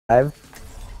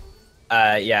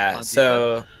Yeah.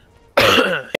 So,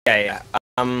 yeah.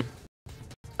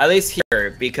 At least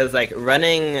here, because like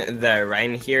running the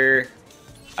Rhine here,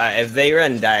 if they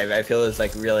run dive, I feel is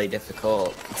like really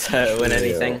difficult to win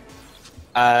anything.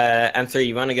 M3,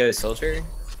 you want to go soldier?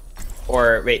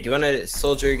 Or wait, do you want to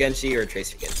soldier Genji or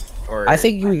tracer Genji? Or I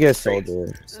think we go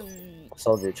soldier.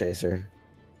 Soldier chaser.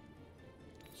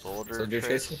 Soldier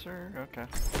tracer? Okay.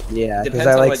 Yeah, because Depends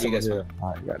I on like what you guys soldier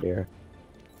around here.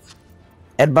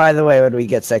 And by the way, when we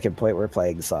get second point, we're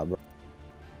playing Sombra.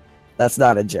 That's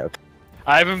not a joke.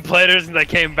 I haven't played her since I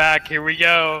came back. Here we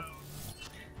go.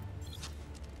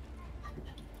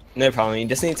 No problem. You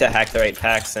just need to hack the right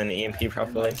packs and EMP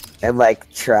properly. And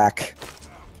like track.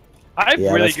 I have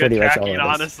Yeah, really that's good pretty much all tracking, it is.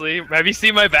 honestly. Have you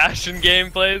seen my Bastion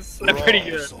gameplays? I'm pretty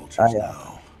good. Yeah.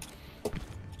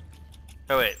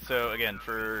 Oh wait, so again,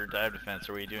 for dive defense,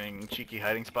 are we doing cheeky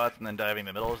hiding spots and then diving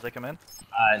the middle as they come in?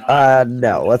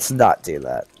 No, let's not do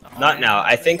that. Not now.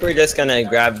 I think we're just gonna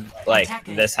grab like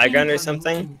this high ground or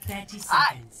something.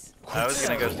 I was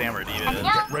gonna go Stammer Diva.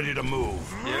 Get ready to move.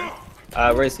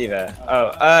 Yeah. Where's Eva?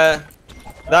 Oh,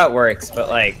 that works, but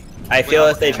like, I feel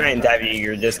if they try and dive you,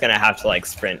 you're just gonna have to like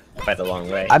sprint quite a long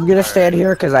way. I'm gonna stand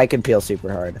here because I can peel super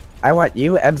hard. I want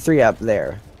you M3 up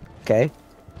there. Okay?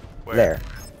 Where? There.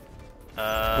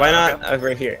 Why not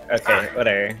over here? Okay,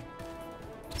 whatever.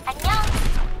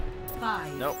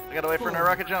 Nope, I gotta wait for no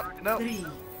rocket jump. Nope. 3,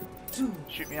 2,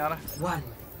 Shoot me, Anna. 1.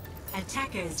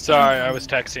 Attackers. Sorry, I was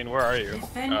texting. Where are you?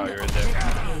 Oh, you're right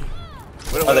there.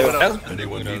 Oh, they Widow. would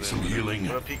Anyone need some healing?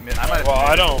 Widow peek mid. I might have Well,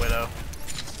 I don't- Widow.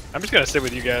 I'm just gonna sit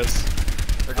with you guys.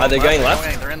 They're going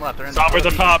left? They're in left. They're in Sombra's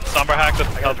left. up top. Sombra hacked the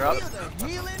I got a top. drop.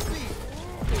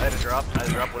 I had a drop.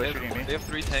 What is shooting at me? They have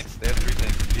 3 tanks. They have 3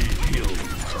 tanks. Need healing.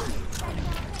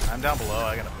 I'm down below.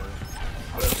 I gotta move.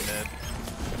 Widow's mid.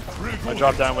 I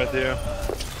dropped down with you.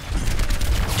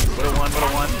 Widow one.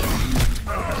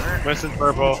 Winston's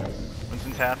purple.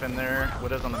 Winston's half in there.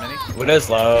 Widow's on the mini. Widow's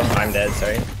low. I'm dead.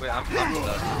 Sorry. Wait, I'm stuck.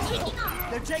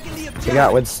 You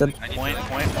got Winston. I need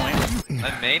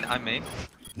Point. I'm main.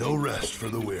 No rest for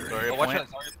the weary. Sorry, Oh, watch point. out.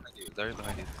 Zarya's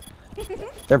behind you.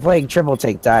 They're playing triple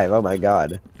tank dive. Oh my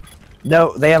god.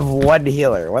 No, they have one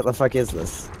healer. What the fuck is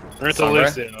this? We're into Sombra?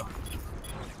 Lucio.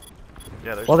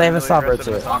 Yeah, there's Well, they have a really Sombra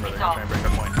aggressive too. Sombra. They're gonna try and break a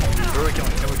point. Who are we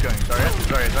killing?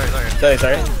 Sorry.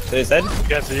 Sorry. So he's dead?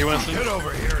 Yeah, so you Winston. Get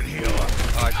over here and heal up.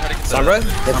 Oh, I tried to get the... Sombra? It's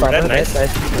Sombra dead? Sombra. Nice.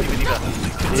 Nice.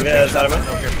 Eva is out of it?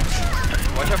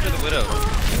 Watch out for the Widow.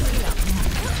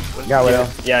 Got Widow.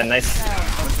 Yeah, nice.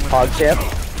 Hog champ.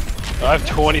 I have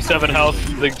 27 health.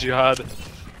 Big Jihad.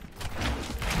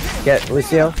 Get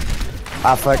Lucio.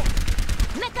 Ah, fuck.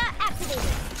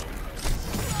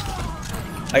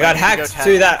 I got hacked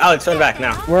through that. Alex, run back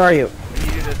now. Where are you? When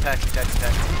you do the attack.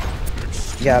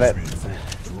 Got it.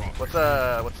 What's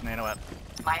Nano at?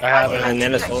 I have it. And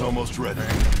then it's It's almost ready.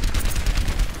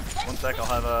 1 sec, I'll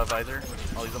have a visor.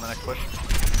 I'll use on the next push.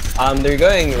 they're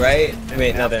going right.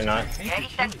 Wait, no, they're not. Right,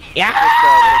 I'm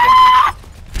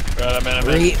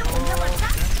in.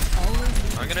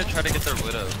 I'm gonna try to get their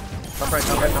Widow. Top right.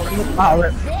 Ah,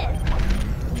 rip.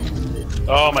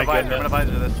 Oh my I'm gonna goodness.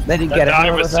 visor this. They didn't That get it.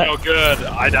 dive was so good.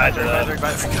 I died to that.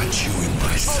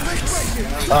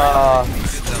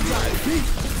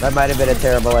 That might have been a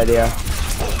terrible idea.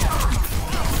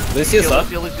 Lucius low.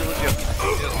 Lucio.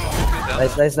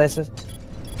 Nice.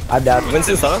 I'm down.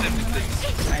 Winston's low.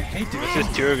 It's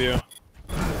just 2 of you.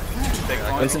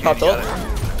 Winston popped ult.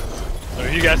 So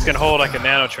if you guys can hold like a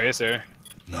nano tracer.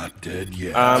 Not dead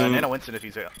yet. Nano Winston if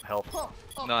he's health.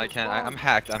 No, I can't. I'm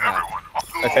hacked.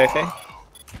 Okay.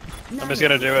 I'm just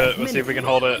gonna do it. Let's see if we can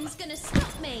hold it.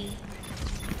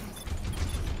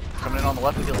 Coming in on the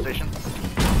left of the heal station.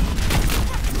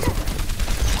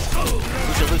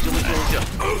 Lucio.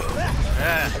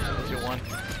 Yeah, Lucio won.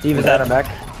 Steven's out of mech.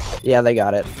 Yeah, they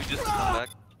got it. We just come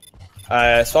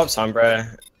back. Swap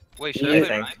Sombra. Wait, should I I play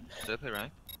think. Ryan? Should I play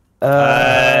Ryan?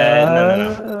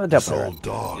 No. Don't play Soul it.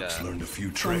 dogs Yeah. learned a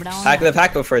few tricks. Hack the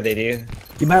pack before they do.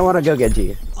 You might want to go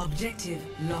Genji. Objective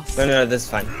lost. No, this is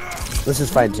fine. This is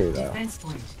fine too, though. Defense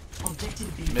point.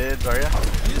 Objective B. Mid, Zarya.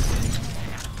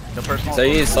 No personal. So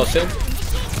you use Soul Shield?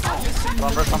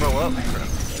 Sombra, what?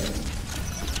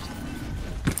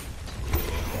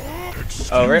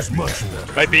 Oh, rip.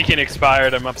 My beacon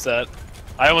expired. I'm upset.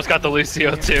 I almost got the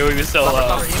Lucio too. He was so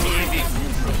low.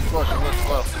 Slow.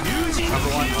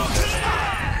 Number 1.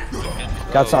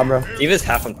 Got Sombra. Diva's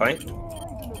half on point.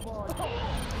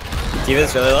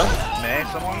 Diva's really low. May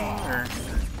someone or?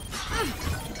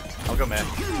 I'll go May.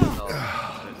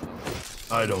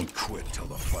 I don't quit till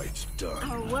the fight's done.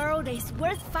 Our world is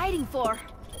worth fighting for.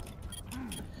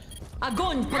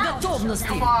 Огонь по готовности.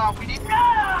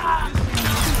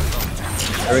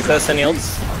 Are we close to any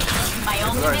ults?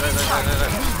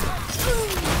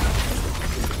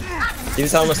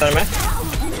 He's almost out of mech.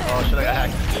 Oh shit, I got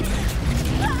hacked.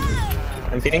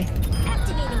 I'm feeding.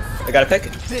 I got a pick.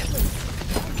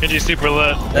 Genji super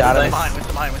lit. Got That's it. nice. Went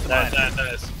to mine.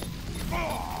 Nice.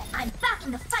 I'm back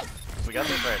in the fight. We got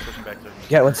this? Alright, switching back to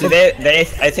Yeah, what's So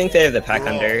I think they have the pack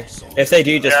under. If they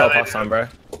do, just Yeah, swap they off do. Sombra.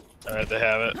 Alright, they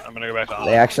have it. I'm gonna go back on.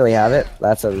 They actually have it?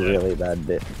 That's a really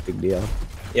big deal.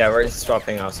 Yeah, we're just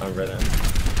swapping off Sombra then.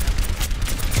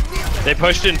 They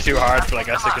pushed in too hard for like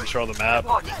us to control the map.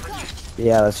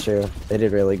 Yeah, that's true. They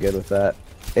did really good with that.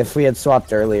 If we had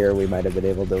swapped earlier, we might have been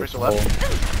able to Push the hold. left.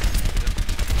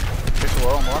 Push the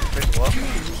low, I'm left. Push the low.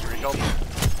 Recall.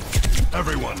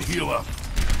 Everyone, heal up.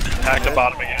 Hack the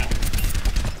bottom again.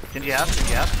 Genji half.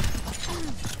 Genji half.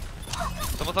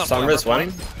 Someone's on Sombra's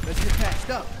point. one.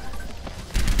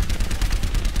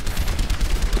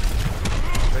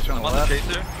 Push on I'm the on the left.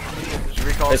 chaser. Just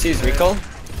recall. Let's use recall.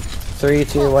 3,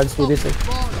 2, 1, speed boost. Oh,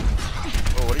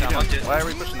 what are you I'm on doing? it. Why are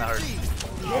we pushing that hard?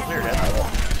 Oh, clear, dead.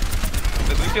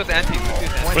 The Lucio's anti.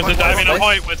 Winston diving on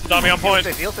point. Winston diving on point.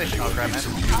 Heal station. Oh, crap, man.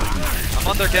 I'm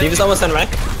on their Genji. Diva's almost on mech.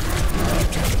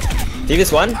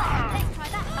 Diva's one.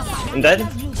 I'm dead.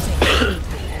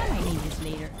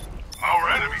 Our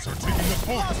enemies are taking the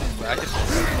point.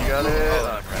 You got it.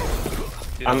 Oh,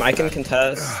 crap. I can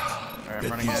contest. Alright,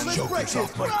 I'm running in. These jokers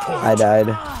off my point. I died.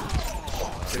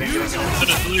 Winston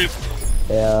asleep.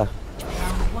 Yeah.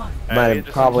 Alright, My-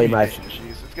 just probably some my- communication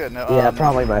issues. It's good. No, Yeah,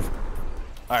 probably my.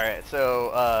 Alright,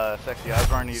 so, Sexy, I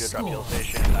was running you to drop heal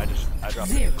station. I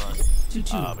dropped it in front.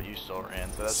 But you still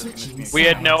ran, so that's just miscommunication. We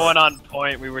had no one on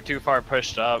point. We were too far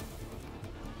pushed up.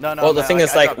 No, Well, the man, thing I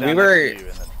is, like, dropped we down were next to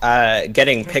you and then-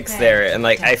 getting picks there, and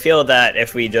like I feel that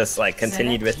if we just like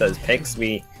continued with those picks,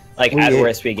 we at We-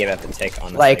 worst we gave up the take.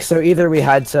 Honestly, Like, so either we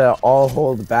had to all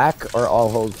hold back or all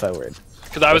hold forward.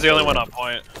 Because I was the only one on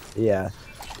point. Yeah.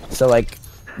 So, like,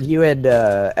 you and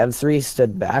M3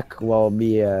 stood back while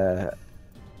me, and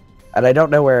I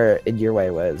don't know where in your way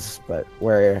was, but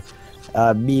where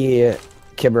me,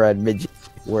 Kimura, and Midge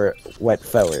went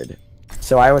forward.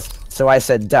 So I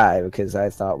said die because I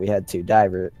thought we had two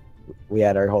diver. We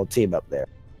had our whole team up there.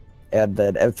 And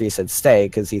then M3 said stay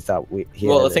because he thought he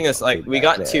well, had the thing his is, like, team we back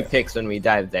got there. 2 picks when we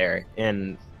dived there,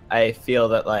 and I feel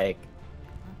that like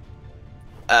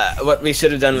what we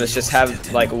should have done was just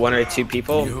have like 1 or 2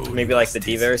 people, maybe like the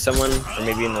Diva or someone, or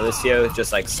maybe in the Lucio,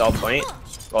 just like stall point,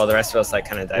 while the rest of us like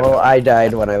kind of dive. Well, I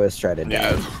died when I was trying to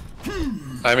Yeah. dive.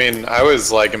 I mean, I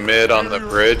was like mid on the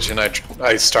bridge, and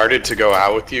I started to go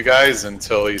out with you guys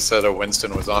until he said a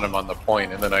Winston was on him on the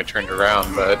point, and then I turned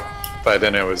around, but by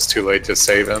then it was too late to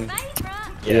save him.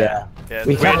 Yeah. Yeah,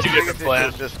 We the had biggest two different issue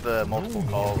plans. is just the multiple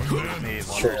calls. We just need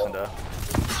one Sure. person to.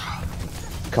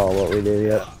 Call what we do,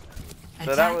 yep.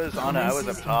 So that was on. I was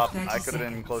up top. I could have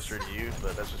been closer to you,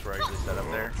 but that's just where I usually set up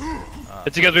there.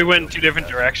 It's because we went in 2 different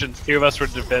directions. 2 of us were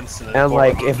defense, and then And 4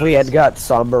 like, were if we had offense. got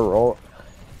Somber roll...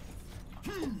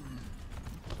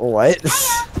 What?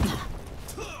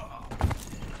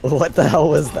 What the hell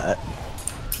was that?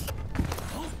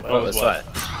 What was what?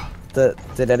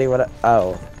 Did anyone...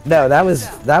 Oh. No, that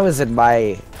was in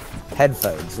my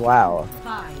headphones. Wow.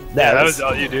 No, Yeah, that it was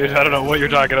all you, dude. I don't know what you're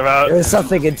talking about. It was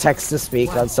something in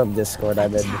text-to-speak on some Discord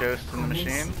I'm in. Ghost in the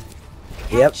machine.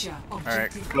 Yep.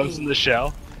 Alright. Goes in the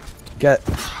shell. Got...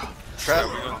 Trap.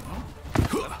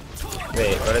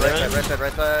 Wait, what are they doing? Right side,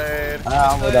 right side. Oh,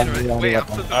 hold on, hold on, Wait,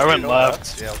 hold I'm on. so I went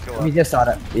left. Yeah, let's go We up. just saw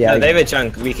it. Yeah. No, they have a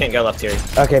chunk. We can't go left here.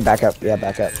 Okay, back up. Yeah,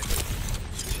 back up.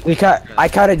 I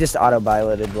kind of just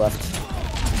auto-piloted left.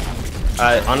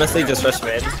 Honestly, just rush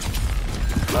mid.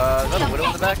 Is that a widow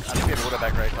in the back? I think we have a widow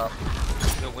back right top.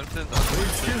 Yo, Winston's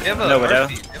on. They have a No widow.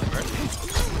 Mercy. They have a Mercy.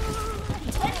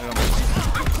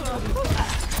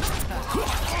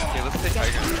 Okay, let's take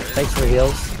Tiger. Right? Thanks for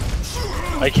heals.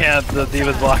 I can't. The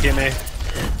Diva's blocking me.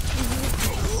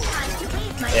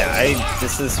 Yeah,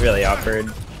 this is really awkward.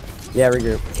 Yeah,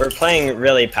 regroup. We're playing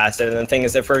really passive, and the thing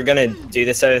is, if we're gonna do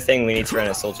this other thing, we need to run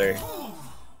a soldier.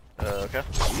 Okay.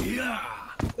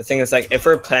 The thing is, like, if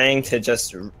we're planning to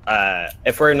just,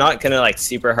 if we're not gonna like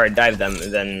super hard dive them,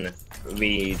 then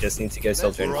we just need to go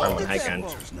soldier and farm on high ground.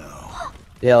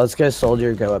 Yeah, let's go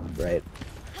soldier, go up right.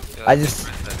 Yo, I just-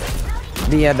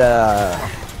 Me and,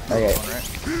 okay.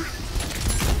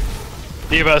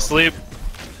 Diva asleep.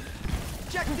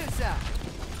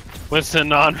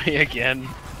 Winston on me again.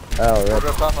 Oh, Soldier right.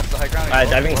 up top, up to the high ground.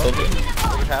 Diving soldier.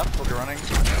 Soldier half, soldier running.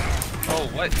 Oh,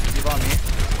 what? Keep on me.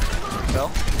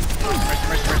 Fell.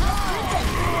 Mercy.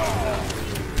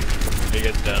 He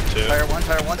gets down too. Tire one. I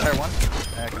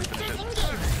can finish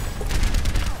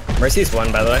it. Mercy's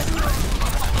one, by the way.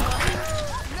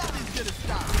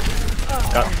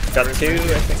 Got two, I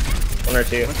think. One or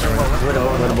two.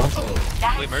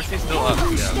 Winnable. Wait, Mercy's still up.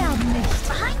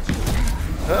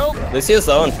 Yeah. Lucio's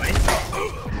low on point.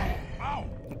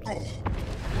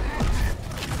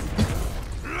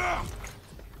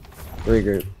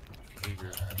 Regroup.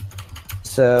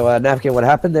 So, Napkin, what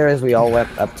happened there is we all went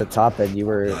up to top and you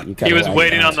kinda He was lagged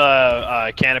waiting out. on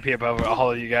the canopy above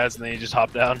all of you guys, and then he just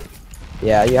hopped down.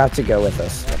 Yeah, you have to go with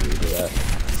us when you do that.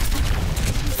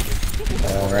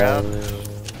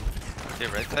 Okay,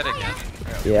 right side again.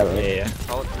 Yeah, Yeah.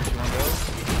 Call it 3, 2, 1,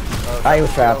 go. I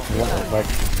was trapped. What the fuck?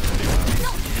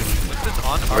 What's this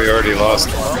on? We already lost.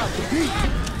 Oh,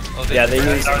 Yeah, they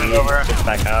used Started me over. to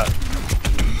back out.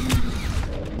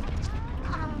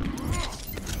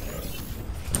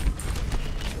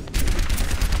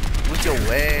 Lucio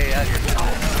way out here.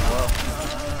 Whoa.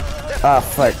 Ah,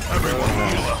 fuck. Everyone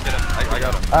heal up. Get him. I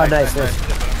got him. Oh, nice. I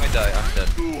might die. I'm dead.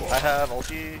 I have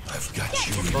ulti. I've got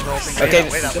you. Those are ulting. Okay,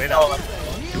 Wait up.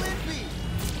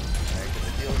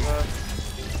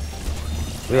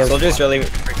 We have Soldier's really.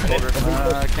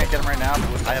 Can't get him right now,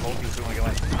 but I have ulti if we want to go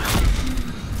in.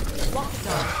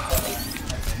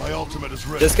 My ultimate is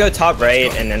ready. Just go top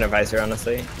right and Innervisor,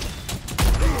 honestly.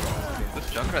 This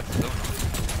Junkrat's so.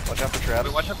 Watch out for traps.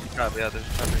 Wait, watch out for trap. Yeah, there's a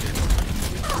trap right here.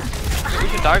 We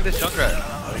can dive this Junkrat.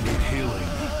 I need healing.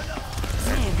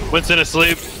 Winston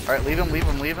asleep. Alright, leave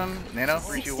him. Nano,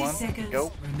 3, 2, 1.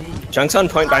 Go. Junk's on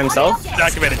point by himself.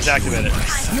 Deactivate it.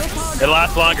 It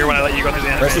lasts longer when I let you go through the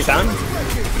Mercy animation. found.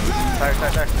 Tire.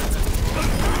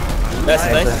 Nice.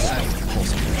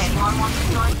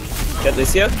 Get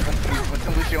Lucio.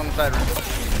 Winston Lucio on the side room.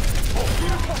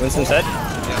 Winston's dead.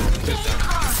 Yeah, good down.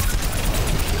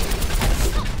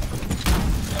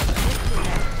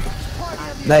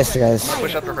 nice, guys.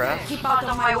 Push up for grass. Keep out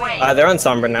of my way. They're on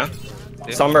Sombra now.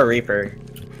 Sombra Reaper.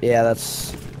 Yeah,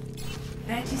 that's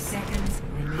 30 seconds.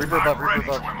 Reaper above. Ready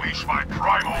to unleash my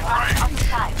primal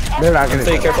rage. they're not gonna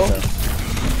Stay do careful. that,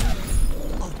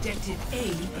 Objective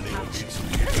A captured.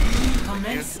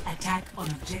 Commence attack on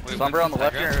objective. Sombra on the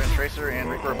left here, and Tracer and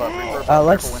Reaper above.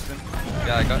 let's- Careful, Winston.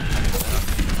 Yeah, I got.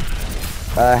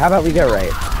 How about we go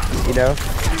right? You know?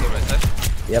 Go right side.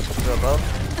 Yep. Go above.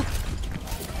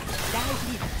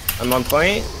 I'm on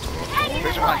point.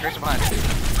 Tracer behind.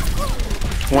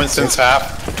 Winston's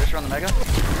half. Tracer on the mega.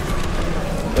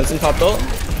 Winston popped ult.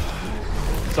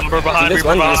 Sombra behind, Just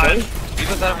Reaper one, just behind. one.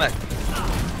 Leave us out of mech.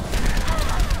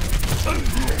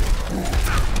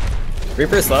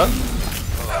 Reaper's low.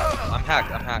 I'm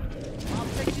hacked.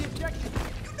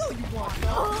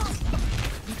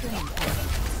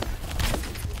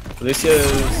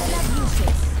 Lucio's.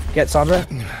 Get Sombra.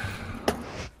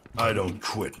 I don't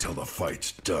quit till the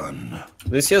fight's done.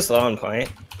 Lucio's low on point.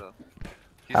 So.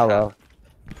 He's Hello.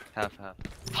 Half.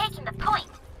 Taking the point.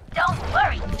 Don't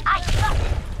worry, I got it.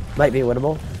 Might be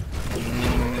winnable.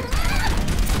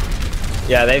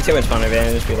 Yeah, they have too much fun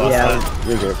advantage. We lost Yeah, that.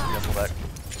 regroup. Yeah, pull back.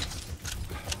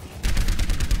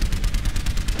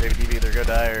 Maybe DB either go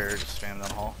die or just spam down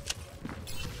the hall.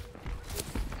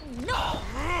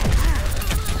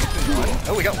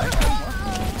 Oh, we got one.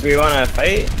 Do we want to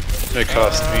fight? It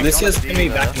cost me. Lucio's gonna be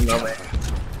back in a moment.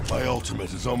 My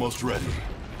ultimate is almost ready.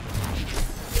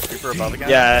 Reaper above again.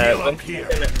 Yeah, Heal up here.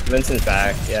 Vincent's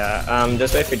back. Yeah.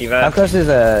 Just wait for How Diva. close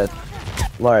is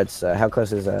Lawrence? How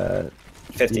close is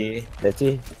 50.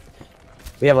 50?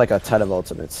 We have like a ton of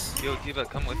ultimates. Yo, Diva,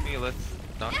 come with me. Let's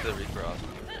knock the Reaper off.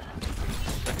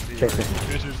 Tracer.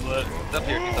 Tracer's lit. He's up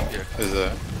here. Is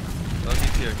it? Oh,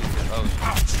 he's here. Oh,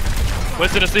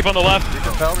 Winston asleep on the left.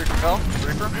 Reaper fell.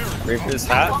 Reaper. Reaper's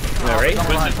half. No, right?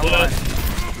 Come on, lit.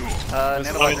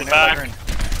 Nano on the back.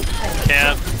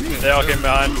 Can't. They all came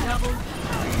behind.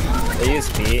 They use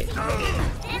feet. This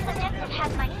objective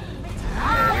has my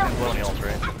Blow heals,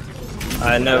 right?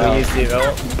 No, we use Diva.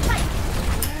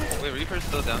 wait, Reaper's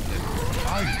still down too. I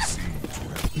see.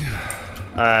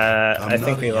 I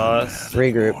think we lost.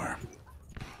 Regroup.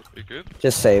 Regroup.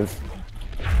 Just save.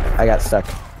 I got stuck.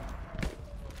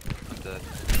 I'm dead.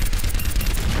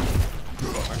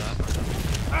 Or not.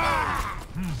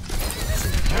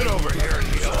 Get over here and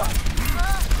heal up.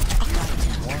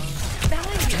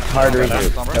 Hard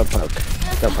regroup.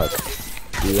 Don't poke.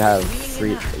 You have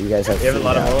three. You guys have. We have a three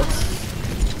lot of down.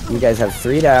 ults. You guys have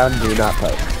 3 down. Do not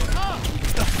poke.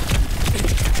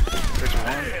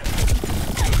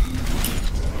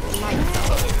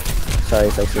 Sorry,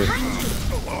 Sexy.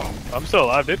 I'm still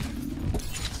alive, dude.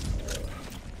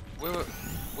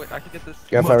 Wait, I can get this.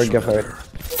 Go forward.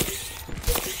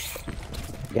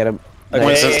 Get him. Okay.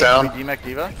 Winston's down. DMAC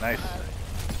Diva. Nice.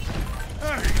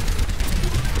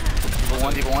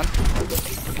 Diva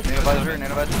 1.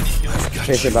 Nano visor.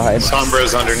 Tracer behind.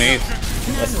 Sombra's underneath.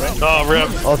 Oh, rip.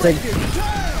 Ulting.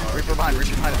 Reaper behind,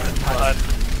 Reaper behind.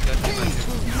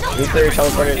 Reaper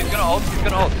teleported. He's gonna ult, he's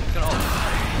gonna ult, he's gonna ult.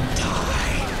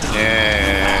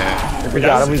 Yeah. We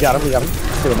got him, we got him, we got him.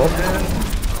 Doable.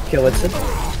 Kill Winston.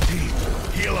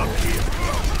 Heal up here.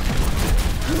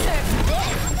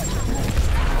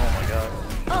 Oh my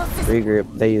god. Regroup.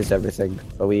 They used everything,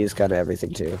 but we used kind of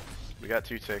everything too. We got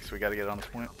 2 ticks, we gotta get on this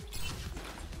point.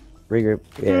 Regroup.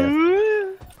 Yeah.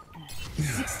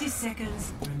 60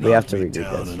 seconds. We have to Knock me regroup,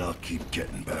 down guys. and I'll keep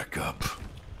getting back up.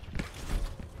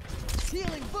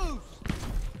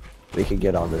 We can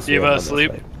get on this. You we have must on this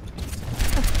sleep. fight.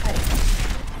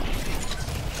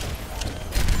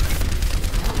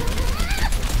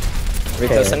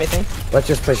 Ritos, Okay. anything? Let's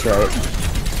just push right.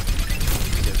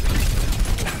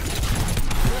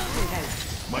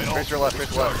 Tracer left,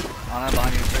 Tracer left. On that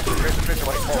behind you. Tracer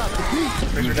white.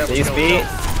 Tracer devil. These beat.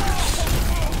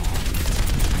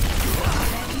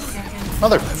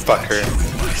 Motherfucker.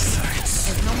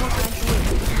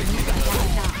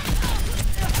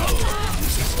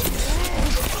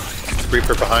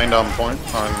 Reaper behind on point.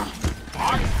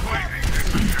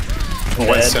 On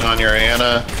Winston on your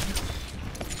Ana.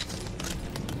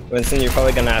 Winston, you're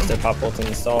probably gonna have to pop ult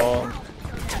install. Yeah,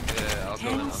 I'll go.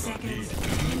 10 seconds.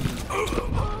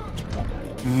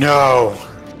 No.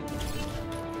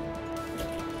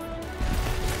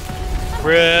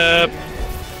 Rip.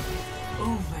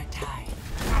 Overtime.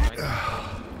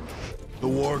 The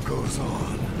war goes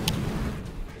on.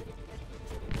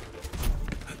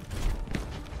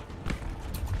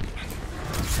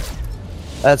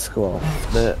 That's cool.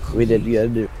 We did.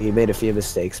 You made a few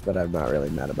mistakes, but I'm not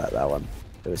really mad about that one.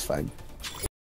 It was fine.